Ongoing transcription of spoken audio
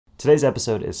Today's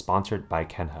episode is sponsored by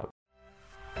KenHub.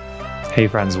 Hey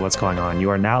friends, what's going on? You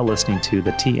are now listening to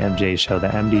the TMJ show, the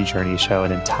MD Journey show,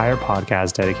 an entire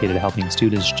podcast dedicated to helping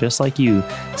students just like you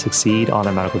succeed on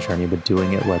their medical journey, but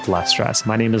doing it with less stress.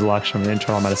 My name is Laksh. I'm an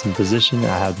internal medicine physician.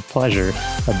 I have the pleasure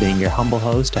of being your humble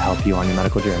host to help you on your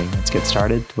medical journey. Let's get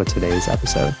started with today's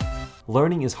episode.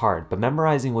 Learning is hard, but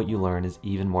memorizing what you learn is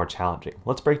even more challenging.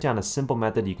 Let's break down a simple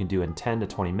method you can do in 10 to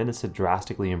 20 minutes to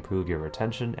drastically improve your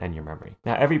retention and your memory.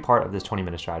 Now, every part of this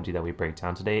 20-minute strategy that we break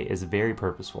down today is very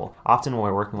purposeful. Often when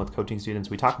we're working with coaching students,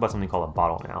 we talk about something called a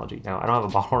bottle analogy. Now, I don't have a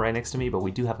bottle right next to me, but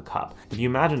we do have a cup. If you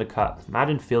imagine a cup,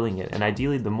 imagine filling it, and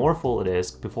ideally the more full it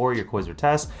is before your quiz or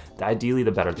test, ideally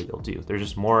the better that you'll do. There's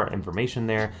just more information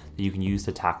there that you can use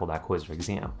to tackle that quiz or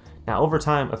exam. Now, over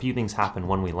time, a few things happen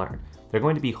when we learn. There are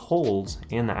going to be holes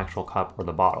in the actual cup or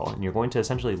the bottle, and you're going to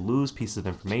essentially lose pieces of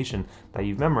information that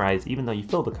you've memorized. Even though you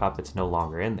fill the cup, it's no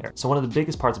longer in there. So one of the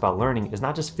biggest parts about learning is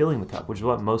not just filling the cup, which is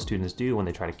what most students do when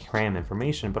they try to cram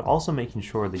information, but also making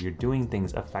sure that you're doing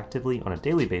things effectively on a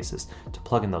daily basis to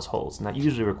plug in those holes. And that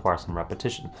usually requires some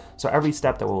repetition. So every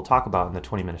step that we'll talk about in the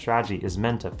 20-minute strategy is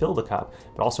meant to fill the cup,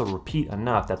 but also repeat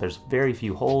enough that there's very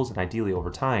few holes, and ideally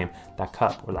over time, that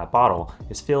cup or that bottle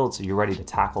is filled so you're ready to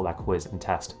tackle that quiz and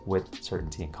test with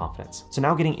certainty and confidence. So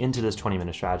now getting into this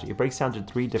 20-minute strategy, it breaks down to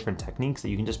 3 different techniques that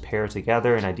you can just pair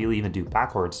together and ideally even do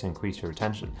backwards to increase your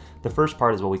retention. The first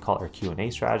part is what we call our Q&A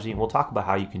strategy, and we'll talk about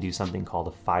how you can do something called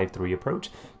a 5-3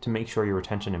 approach to make sure your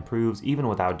retention improves even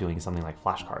without doing something like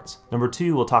flashcards. Number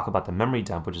 2, we'll talk about the memory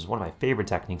dump, which is one of my favorite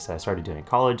techniques that I started doing in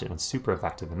college and was super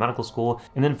effective in medical school.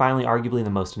 And then finally, arguably the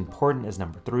most important is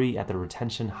number 3 at the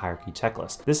retention hierarchy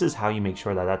checklist. This is how you make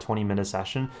sure that that 20-minute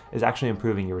session is actually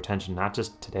improving your retention, not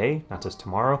just today, not just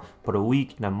tomorrow, but a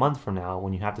week and a month from now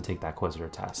when you have to take that quiz or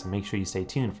test, and make sure you stay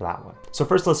tuned for that one. So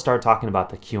first, let's start talking about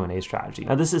the Q&A strategy.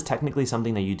 Now, this is technically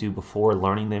something that you do before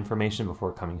learning the information,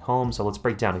 before coming home, so let's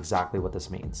break down exactly what this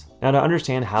means. Now, to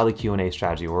understand how the Q&A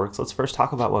strategy works, let's first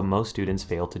talk about what most students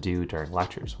fail to do during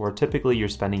lectures, where typically you're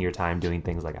spending your time doing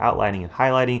things like outlining and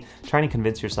highlighting, trying to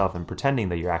convince yourself and pretending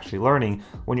that you're actually learning.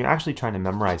 When you're actually trying to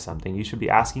memorize something, you should be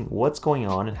asking what's going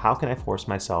on and how can I force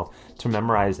myself to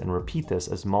memorize and repeat this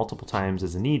as multiple times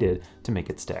as needed to make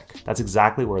it stick. That's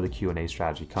exactly where the Q&A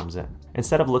strategy comes in.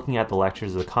 Instead of looking at the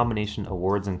lectures as a combination of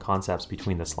words and concepts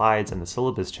between the slides and the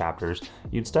syllabus chapters,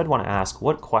 you instead want to ask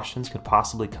what questions could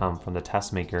possibly come from the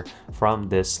test maker from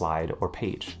this slide or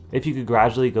page. If you could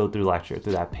gradually go through lecture,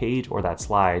 through that page or that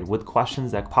slide with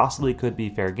questions that possibly could be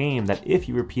fair game, that if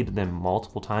you repeated them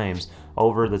multiple times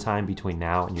over the time between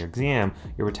now and your exam,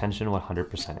 your retention would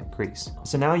 100% increase.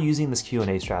 So now using this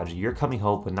Q&A strategy, you're coming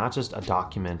home with not just a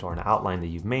document or an outline that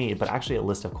you've made, but actually a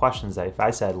list of questions that if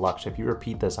I said, Laksh, if you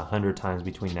repeat this 100 times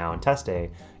between now and test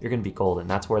day, you're going to be golden.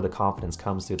 That's where the confidence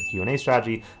comes through the Q&A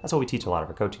strategy. That's what we teach a lot of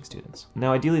our coaching students.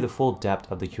 Now, ideally, the full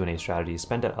depth of the Q&A strategy is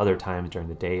spent at other times during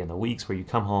the day and the weeks where you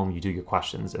come home, you do your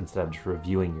questions instead of just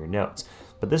reviewing your notes.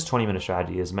 But this 20-minute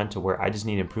strategy is meant to where I just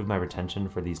need to improve my retention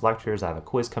for these lectures. I have a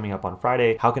quiz coming up on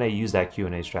Friday. How can I use that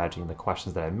Q&A strategy and the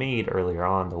questions that I made earlier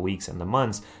on, the weeks and the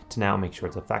months, to now make sure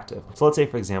it's effective? So let's say,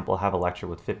 for example, I have a lecture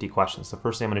with 50 questions. The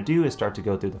first thing I'm going to do is start to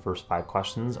go through the first 5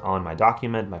 questions on my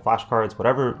document, my flashcards,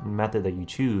 whatever method that you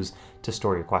choose to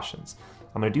store your questions.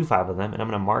 I'm going to do 5 of them, and I'm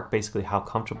going to mark basically how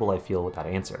comfortable I feel with that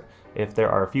answer. If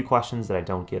there are a few questions that I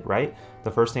don't get right,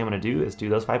 the first thing I'm going to do is do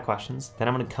those 5 questions. Then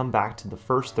I'm going to come back to the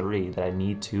first 3 that I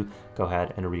need to go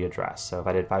ahead and readdress. So if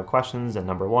I did 5 questions and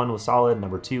number 1 was solid,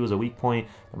 number 2 was a weak point,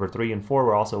 number 3 and 4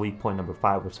 were also a weak point, number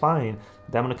 5 was fine,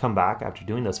 then I'm going to come back after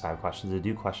doing those 5 questions to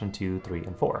do question 2, 3,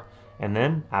 and 4. And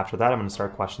then after that, I'm going to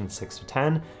start questions 6 to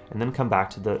 10, and then come back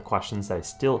to the questions that I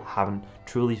still haven't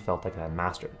truly felt like I had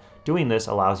mastered. Doing this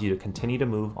allows you to continue to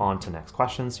move on to next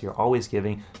questions. So you're always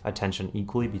giving attention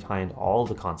equally behind all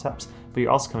the concepts, but you're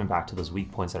also coming back to those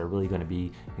weak points that are really going to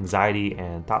be anxiety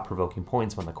and thought-provoking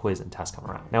points when the quiz and test come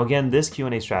around. Now again, this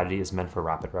Q&A strategy is meant for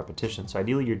rapid repetition. So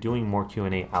ideally you're doing more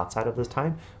Q&A outside of this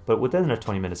time, but within a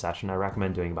 20-minute session, I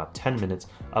recommend doing about 10 minutes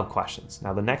of questions.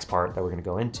 Now the next part that we're going to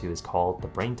go into is called the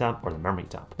brain dump or the memory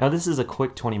dump. Now this is a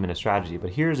quick 20-minute strategy,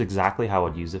 but here's exactly how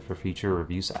I'd use it for future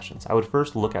review sessions. I would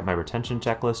first look at my retention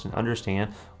checklist and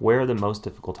understand where the most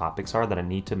difficult topics are that I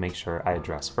need to make sure I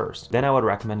address first. Then I would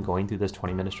recommend going through this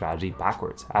 20-minute strategy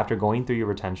backwards. After going through your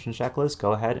retention checklist,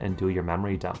 go ahead and do your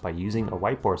memory dump by using a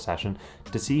whiteboard session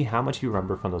to see how much you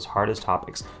remember from those hardest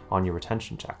topics on your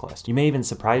retention checklist. You may even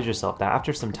surprise yourself that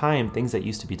after some time, things that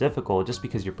used to be difficult, just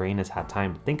because your brain has had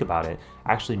time to think about it,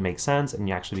 actually make sense and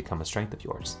you actually become a strength of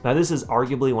yours. Now, this is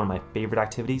arguably one of my favorite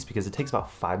activities because it takes about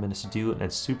 5 minutes to do, and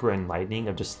it's super enlightening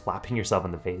of just slapping yourself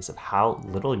in the face of how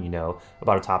little you know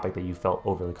about a topic that you felt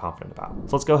overly confident about.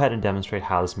 So let's go ahead and demonstrate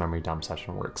how this memory dump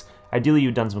session works. Ideally,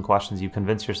 you've done some questions, you've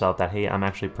convinced yourself that, hey, I'm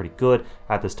actually pretty good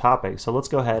at this topic, so let's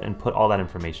go ahead and put all that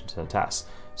information to the test.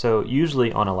 So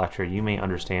usually on a lecture, you may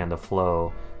understand the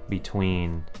flow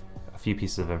between a few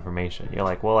pieces of information. You're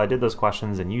like, well, I did those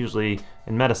questions, and usually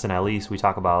in medicine, at least, we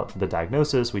talk about the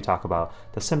diagnosis, we talk about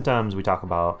the symptoms, we talk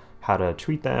about how to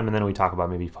treat them, and then we talk about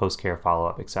maybe post-care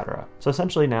follow-up, etc. So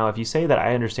essentially now, if you say that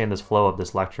I understand this flow of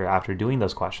this lecture after doing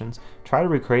those questions, try to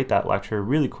recreate that lecture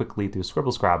really quickly through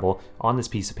Scribble Scrabble on this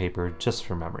piece of paper just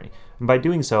for memory. And by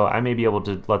doing so, I may be able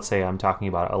to, let's say I'm talking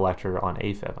about a lecture on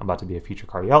AFib. I'm about to be a future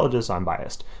cardiologist, so I'm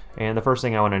biased. And the first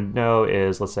thing I want to know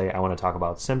is, let's say I want to talk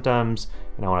about symptoms,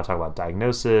 and I want to talk about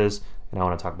diagnosis, and I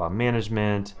want to talk about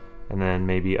management, and then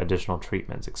maybe additional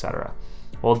treatments, etc.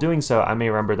 While doing so, I may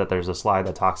remember that there's a slide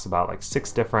that talks about like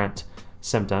 6 different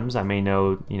symptoms. I may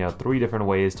know, 3 different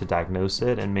ways to diagnose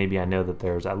it, and maybe I know that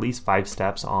there's at least 5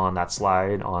 steps on that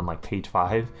slide on like page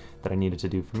 5 that I needed to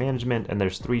do for management, and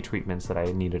there's 3 treatments that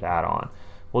I needed to add on.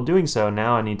 While doing so,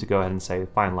 now I need to go ahead and say,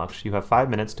 fine, Lux, you have 5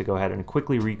 minutes to go ahead and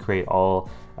quickly recreate all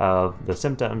of the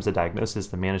symptoms, the diagnosis,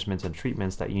 the management, and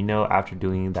treatments that you know after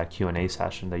doing that Q&A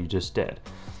session that you just did.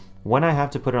 When I have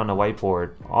to put it on a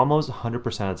whiteboard, almost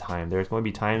 100% of the time, there's going to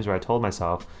be times where I told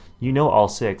myself, you know all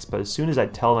 6, but as soon as I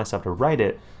tell myself to write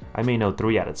it, I may know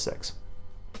 3 out of 6.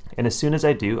 And as soon as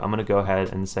I do, I'm going to go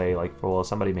ahead and say, like, well,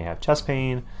 somebody may have chest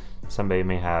pain, somebody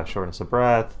may have shortness of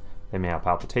breath, they may have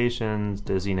palpitations,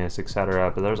 dizziness, etc.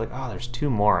 But there's like, oh, there's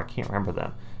 2 more, I can't remember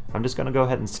them. I'm just going to go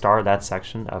ahead and star that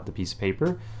section of the piece of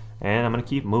paper, and I'm going to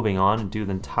keep moving on and do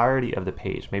the entirety of the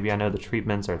page. Maybe I know the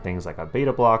treatments are things like a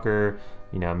beta blocker,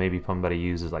 maybe somebody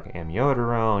uses like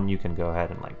amiodarone, you can go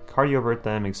ahead and like cardiovert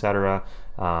them, etc.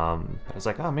 But it's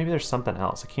like, oh, maybe there's something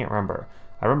else, I can't remember.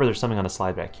 I remember there's something on a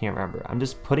slide, but I can't remember. I'm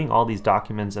just putting all these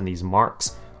documents and these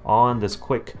marks on this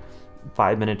quick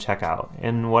 5-minute checkout.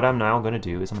 And what I'm now going to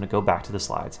do is I'm going to go back to the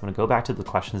slides. I'm going to go back to the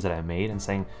questions that I made and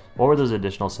saying, what were those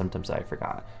additional symptoms that I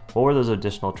forgot? What were those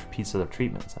additional pieces of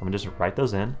treatments? I'm going to just write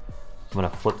those in. I'm going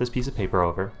to flip this piece of paper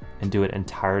over and do it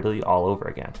entirely all over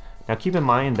again. Now keep in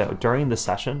mind that during the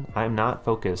session, I'm not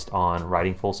focused on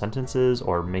writing full sentences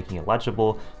or making it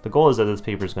legible. The goal is that this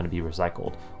paper is going to be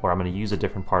recycled, or I'm going to use a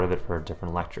different part of it for a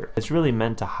different lecture. It's really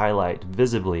meant to highlight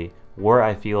visibly where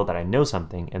I feel that I know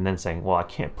something, and then saying, well, I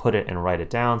can't put it and write it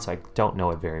down, so I don't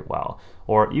know it very well.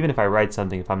 Or even if I write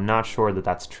something, if I'm not sure that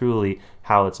that's truly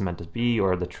how it's meant to be,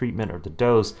 or the treatment or the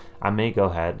dose, I may go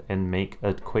ahead and make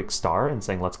a quick star and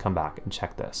saying, let's come back and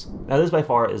check this. Now, this by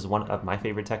far is one of my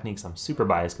favorite techniques. I'm super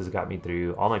biased because it got me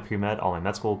through all my pre-med, all my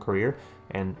med school career,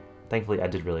 and thankfully I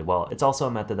did really well. It's also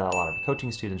a method that a lot of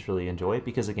coaching students really enjoy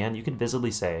because, again, you can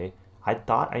visibly say, I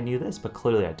thought I knew this, but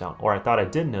clearly I don't. Or I thought I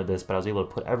did know this, but I was able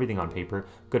to put everything on paper.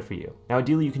 Good for you. Now,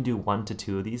 ideally, you can do 1 to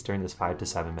 2 of these during this 5 to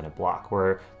 7 minute block,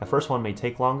 where the first one may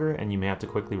take longer and you may have to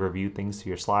quickly review things to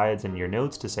your slides and your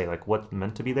notes to say like what's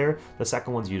meant to be there. The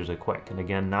second one's usually quick. And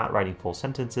again, not writing full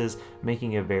sentences,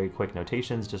 making it very quick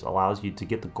notations just allows you to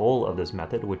get the goal of this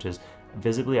method, which is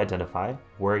visibly identify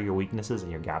where your weaknesses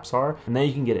and your gaps are. And then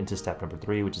you can get into step number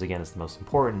 3, which is, again, is the most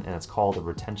important, and it's called a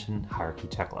retention hierarchy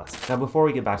checklist. Now, before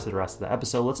we get back to the rest of the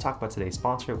episode, let's talk about today's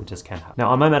sponsor, which is KenHub. Now,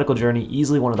 on my medical journey,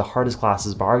 easily one of the hardest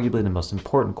classes, but arguably the most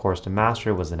important course to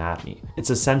master was anatomy. It's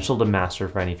essential to master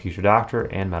for any future doctor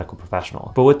and medical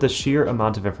professional. But with the sheer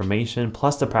amount of information,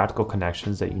 plus the practical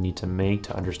connections that you need to make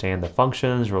to understand the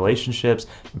functions, relationships,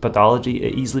 and pathology,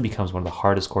 it easily becomes one of the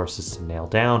hardest courses to nail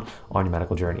down on your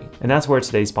medical journey. And that's where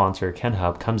today's sponsor,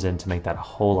 KenHub, comes in to make that a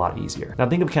whole lot easier. Now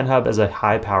think of KenHub as a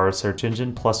high-powered search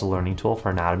engine plus a learning tool for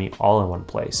anatomy all in one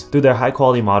place. Through their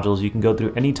high-quality modules, you can go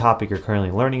through any topic you're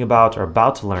currently learning about or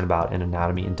about to learn about in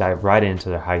anatomy and dive right into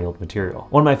their high-yield material.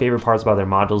 One of my favorite parts about their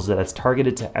modules is that it's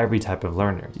targeted to every type of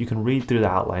learner. You can read through the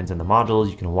outlines in the modules,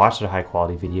 you can watch their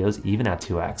high-quality videos, even at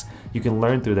 2x. You can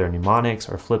learn through their mnemonics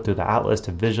or flip through the atlas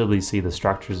to visually see the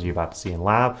structures you're about to see in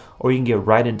lab, or you can get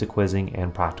right into quizzing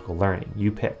and practical learning.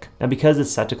 You pick. Now, because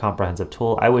it's such a comprehensive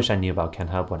tool, I wish I knew about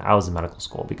KenHub when I was in medical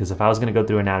school, because if I was going to go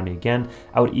through anatomy again,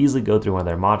 I would easily go through one of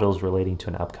their modules relating to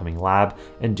an upcoming lab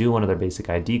and do one of their basic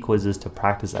ID quizzes to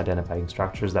practice identifying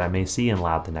structures that I may see in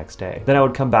lab the next day. Then I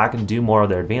would come back and do more of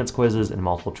their advanced quizzes and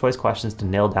multiple choice questions to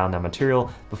nail down that material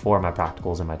before my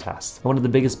practicals and my tests. And one of the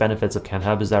biggest benefits of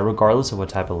KenHub is that regardless of what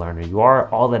type of learner you are,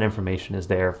 all that information is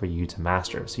there for you to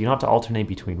master. So you don't have to alternate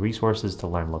between resources to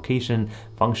learn location,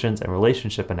 functions, and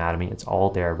relationship anatomy. It's all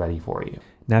there ready for you.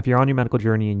 Now, if you're on your medical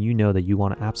journey and you know that you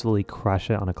want to absolutely crush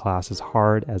it on a class as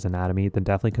hard as anatomy, then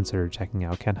definitely consider checking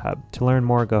out KenHub. To learn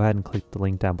more, go ahead and click the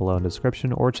link down below in the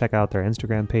description or check out their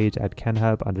Instagram page at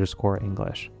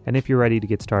KenHub_English. And if you're ready to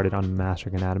get started on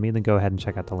mastering anatomy, then go ahead and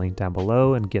check out the link down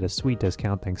below and get a sweet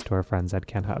discount thanks to our friends at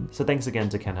KenHub. So thanks again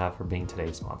to KenHub for being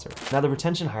today's sponsor. Now, the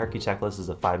retention hierarchy checklist is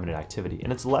a 5-minute activity,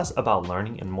 and it's less about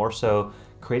learning and more so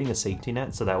creating a safety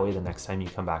net so that way the next time you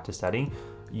come back to studying,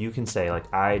 you can say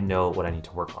like, I know what I need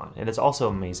to work on. And it's also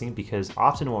amazing because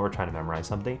often when we're trying to memorize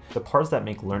something, the parts that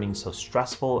make learning so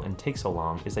stressful and take so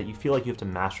long is that you feel like you have to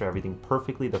master everything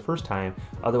perfectly the first time,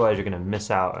 otherwise you're gonna miss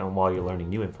out on while you're learning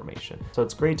new information. So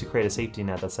it's great to create a safety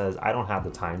net that says, I don't have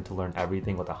the time to learn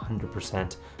everything with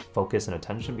 100% focus and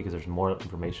attention because there's more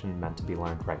information meant to be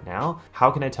learned right now. How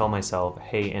can I tell myself,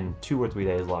 hey, in 2 or 3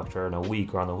 days lecture, in a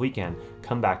week or on the weekend,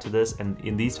 come back to this, and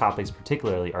in these topics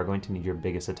particularly are going to need your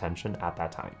biggest attention at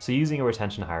that time. So using a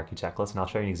retention hierarchy checklist, and I'll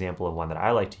show you an example of one that I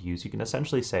like to use, you can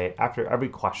essentially say after every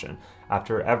question,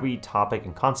 after every topic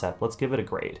and concept, let's give it a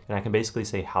grade. And I can basically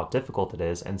say how difficult it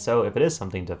is. And so if it is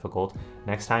something difficult,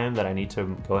 next time that I need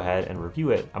to go ahead and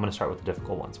review it, I'm gonna start with the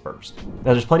difficult ones first.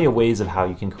 Now there's plenty of ways of how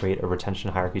you can create a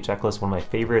retention hierarchy checklist. One of my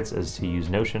favorites is to use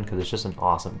Notion because it's just an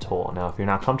awesome tool. Now, if you're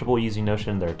not comfortable using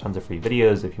Notion, there are tons of free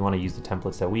videos. If you wanna use the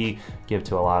templates that we give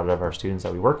to a lot of our students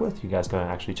that we work with, you guys can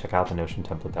actually check out the Notion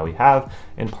template that we have.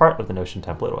 And part of the Notion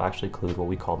template will actually include what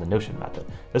we call the Notion method.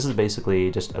 This is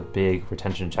basically just a big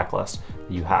retention checklist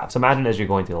that you have. So imagine as you're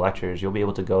going through the lectures, you'll be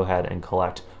able to go ahead and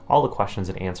collect all the questions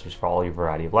and answers for all your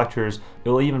variety of lectures.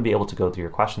 You'll even be able to go through your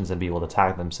questions and be able to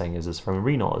tag them saying, is this from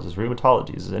renal, is this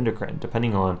rheumatology, is this endocrine,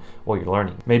 depending on what you're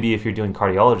learning. Maybe if you're doing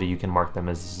cardiology, you can mark them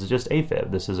as this is just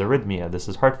AFib, this is arrhythmia, this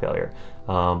is heart failure.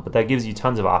 But that gives you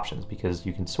tons of options because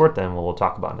you can sort them, what we'll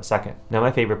talk about in a second. Now,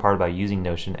 my favorite part about using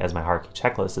Notion as my hierarchy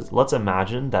checklist is let's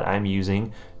imagine that I'm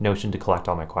using Notion to collect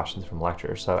all my questions from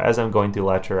lecture. So as I'm going through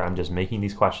lecture, I'm just making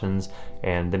these questions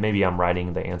and then maybe I'm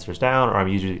writing the answers down, or I'm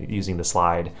usually using the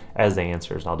slide as the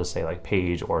answers. And I'll just say like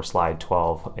page or slide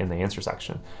 12 in the answer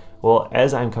section. Well,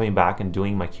 as I'm coming back and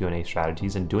doing my Q&A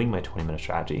strategies and doing my 20-minute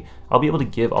strategy, I'll be able to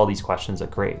give all these questions a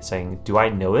grade, saying, do I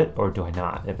know it or do I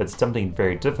not? If it's something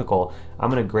very difficult,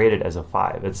 I'm going to grade it as a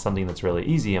 5. If it's something that's really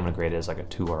easy, I'm going to grade it as like a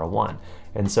 2 or a 1.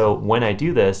 And so when I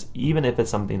do this, even if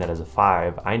it's something that is a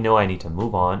 5, I know I need to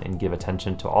move on and give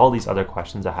attention to all these other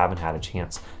questions I haven't had a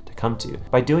chance to come to.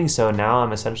 By doing so, now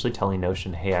I'm essentially telling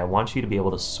Notion, hey, I want you to be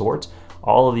able to sort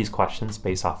all of these questions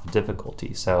based off of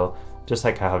difficulty. So just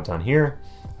like how I've done here,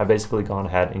 I've basically gone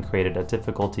ahead and created a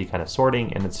difficulty kind of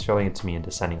sorting, and it's showing it to me in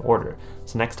descending order.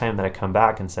 So next time that I come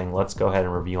back and saying, let's go ahead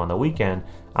and review on the weekend,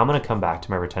 I'm going to come back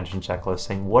to my retention checklist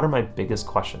saying, what are my biggest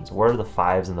questions? What are the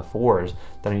 5s and the 4s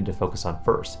that I need to focus on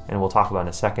first? And we'll talk about in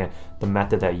a second the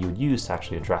method that you would use to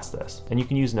actually address this. And you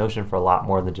can use Notion for a lot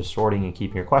more than just sorting and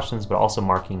keeping your questions, but also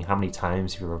marking how many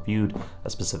times you reviewed a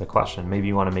specific question. Maybe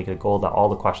you want to make a goal that all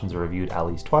the questions are reviewed at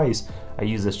least twice. I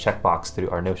use this checkbox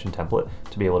through our Notion template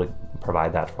to be able to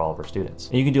provide that for all of our students.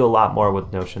 And you can do a lot more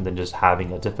with Notion than just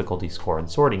having a difficulty score and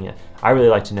sorting it. I really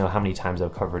like to know how many times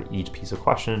I've covered each piece of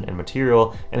question and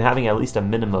material, and having at least a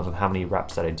minimum of how many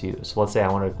reps that I do. So let's say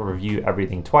I want to review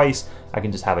everything twice, I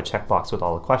can just have a checkbox with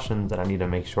all the questions that I need to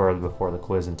make sure before the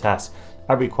quiz and test,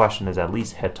 every question is at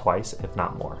least hit twice, if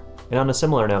not more. And on a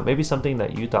similar note, maybe something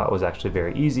that you thought was actually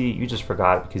very easy, you just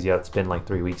forgot because it's been like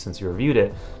 3 weeks since you reviewed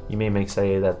it. You may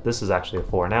say that this is actually a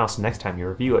 4 now, so next time you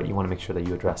review it, you want to make sure that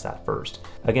you address that first.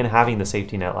 Again, having the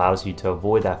safety net allows you to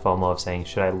avoid that FOMO of saying,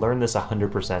 should I learn this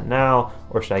 100% now,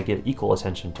 or should I give equal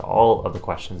attention to all of the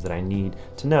questions that I need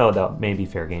to know that may be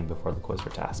fair game before the quiz or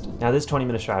test. Now, this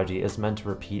 20-minute strategy is meant to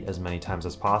repeat as many times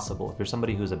as possible. If you're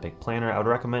somebody who's a big planner, I would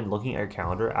recommend looking at your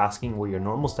calendar, asking where your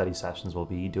normal study sessions will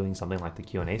be, doing something like the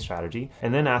Q&A strategy, strategy,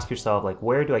 and then ask yourself, like,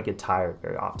 where do I get tired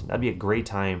very often? That'd be a great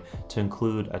time to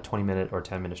include a 20-minute or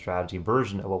 10-minute strategy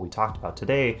version of what we talked about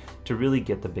today to really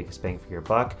get the biggest bang for your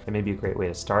buck. It may be a great way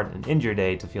to start and end your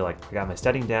day to feel like I got my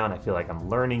studying down, I feel like I'm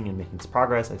learning and making some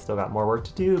progress, I still got more work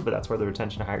to do, but that's where the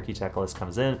retention hierarchy checklist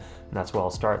comes in, and that's where I'll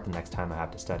start the next time I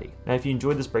have to study. Now, if you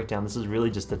enjoyed this breakdown, this is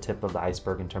really just the tip of the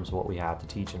iceberg in terms of what we have to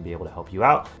teach and be able to help you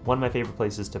out. One of my favorite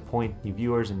places to point new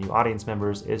viewers and new audience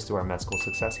members is to our Med School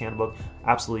Success Handbook,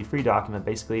 absolutely free document,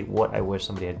 basically what I wish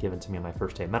somebody had given to me on my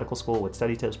first day of medical school with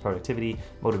study tips, productivity,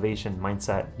 motivation,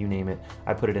 mindset, you name it.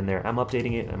 I put it in there. I'm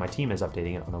updating it and my team is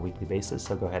updating it on a weekly basis,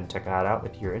 so go ahead and check that out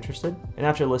if you're interested. And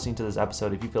after listening to this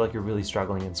episode, if you feel like you're really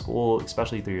struggling in school,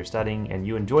 especially through your studying, and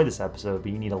you enjoy this episode,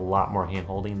 but you need a lot more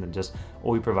hand-holding than just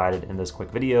what we provided in this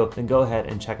quick video, then go ahead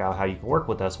and check out how you can work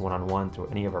with us one-on-one through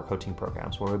any of our coaching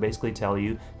programs, where we basically tell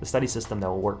you the study system that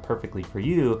will work perfectly for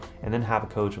you, and then have a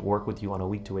coach work with you on a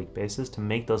week-to-week basis to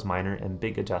make those minor and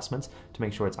big adjustments to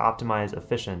make sure it's optimized,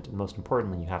 efficient, and most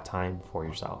importantly, you have time for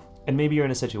yourself. And maybe you're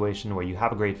in a situation where you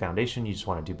have a great foundation, you just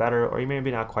want to do better, or you may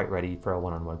be not quite ready for a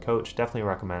one-on-one coach. Definitely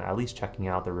recommend at least checking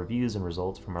out the reviews and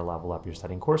results from our Level Up Your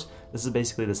Studying course. This is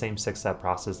basically the same 6-step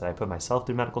process that I put myself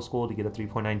through medical school to get a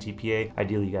 3.9 GPA.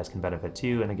 Ideally, you guys can benefit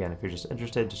too. And again, if you're just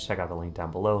interested, just check out the link down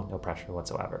below. No pressure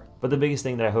whatsoever. But the biggest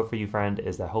thing that I hope for you, friend,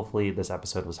 is that hopefully this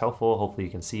episode was helpful. Hopefully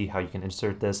you can see how you can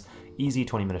insert this easy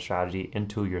 20-minute strategy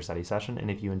into your study session.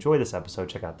 And if you enjoy this episode,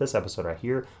 check out this episode right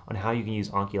here on how you can use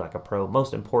Anki like a pro,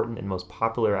 most important and most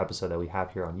popular episode that we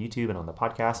have here on YouTube and on the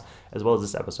podcast, as well as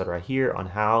this episode right here on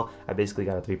how I basically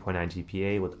got a 3.9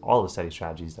 GPA with all the study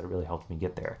strategies that really helped me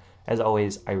get there. As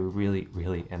always, I really,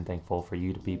 really am thankful for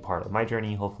you to be part of my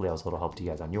journey. Hopefully I was able to help you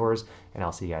guys on yours, and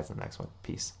I'll see you guys in the next one.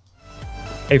 Peace.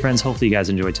 Hey friends, hopefully you guys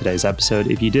enjoyed today's episode.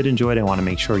 If you did enjoy it and want to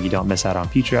make sure you don't miss out on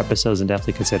future episodes, then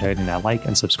definitely consider hitting that like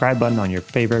and subscribe button on your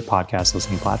favorite podcast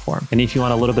listening platform. And if you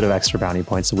want a little bit of extra bounty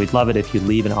points, so we'd love it if you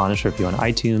leave an honest review on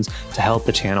iTunes to help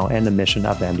the channel and the mission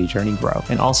of the MD Journey grow.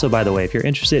 And also, by the way, if you're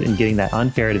interested in getting that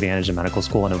unfair advantage in medical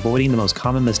school and avoiding the most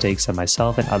common mistakes that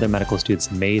myself and other medical students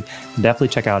have made, then definitely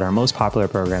check out our most popular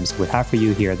programs that we have for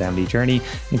you here at the MD Journey,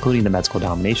 including the Med School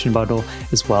Domination Bundle,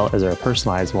 as well as our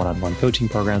personalized one-on-one coaching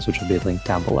programs, which will be linked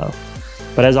down below.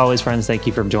 But as always, friends, thank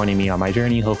you for joining me on my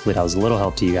journey. Hopefully that was a little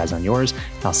help to you guys on yours.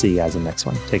 I'll see you guys in the next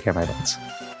one. Take care, my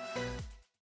friends.